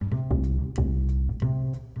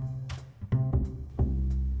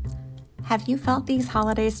Have you felt these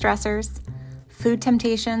holiday stressors? Food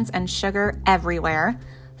temptations and sugar everywhere.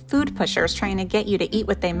 Food pushers trying to get you to eat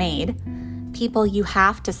what they made. People you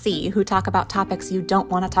have to see who talk about topics you don't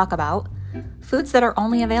want to talk about. Foods that are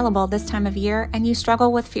only available this time of year and you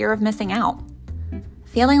struggle with fear of missing out.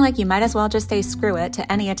 Feeling like you might as well just say screw it to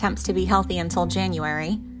any attempts to be healthy until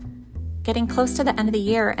January. Getting close to the end of the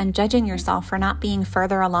year and judging yourself for not being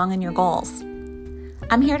further along in your goals.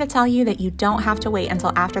 I'm here to tell you that you don't have to wait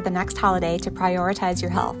until after the next holiday to prioritize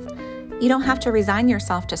your health. You don't have to resign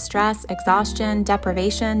yourself to stress, exhaustion,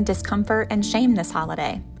 deprivation, discomfort, and shame this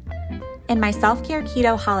holiday. In my Self-Care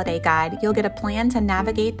Keto Holiday Guide, you'll get a plan to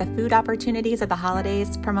navigate the food opportunities of the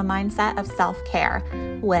holidays from a mindset of self-care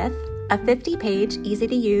with a 50-page,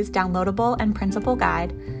 easy-to-use, downloadable, and printable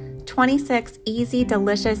guide, 26 easy,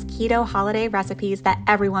 delicious keto holiday recipes that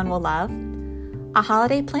everyone will love, a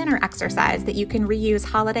holiday planner exercise that you can reuse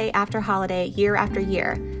holiday after holiday, year after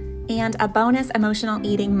year, and a bonus emotional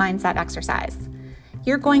eating mindset exercise.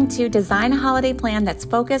 You're going to design a holiday plan that's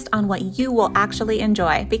focused on what you will actually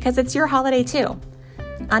enjoy because it's your holiday too.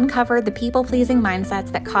 Uncover the people-pleasing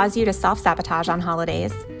mindsets that cause you to self-sabotage on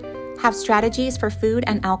holidays. Have strategies for food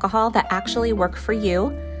and alcohol that actually work for you.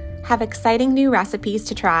 Have exciting new recipes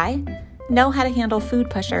to try. Know how to handle food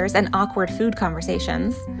pushers and awkward food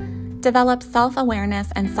conversations. Develop self-awareness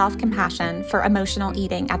and self-compassion for emotional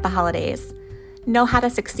eating at the holidays. Know how to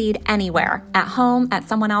succeed anywhere, at home, at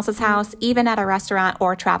someone else's house, even at a restaurant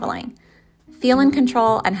or traveling. Feel in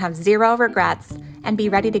control and have zero regrets, and be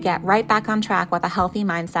ready to get right back on track with a healthy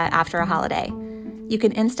mindset after a holiday. You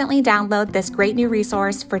can instantly download this great new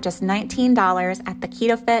resource for just $19 at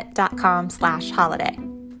theketofit.com/holiday.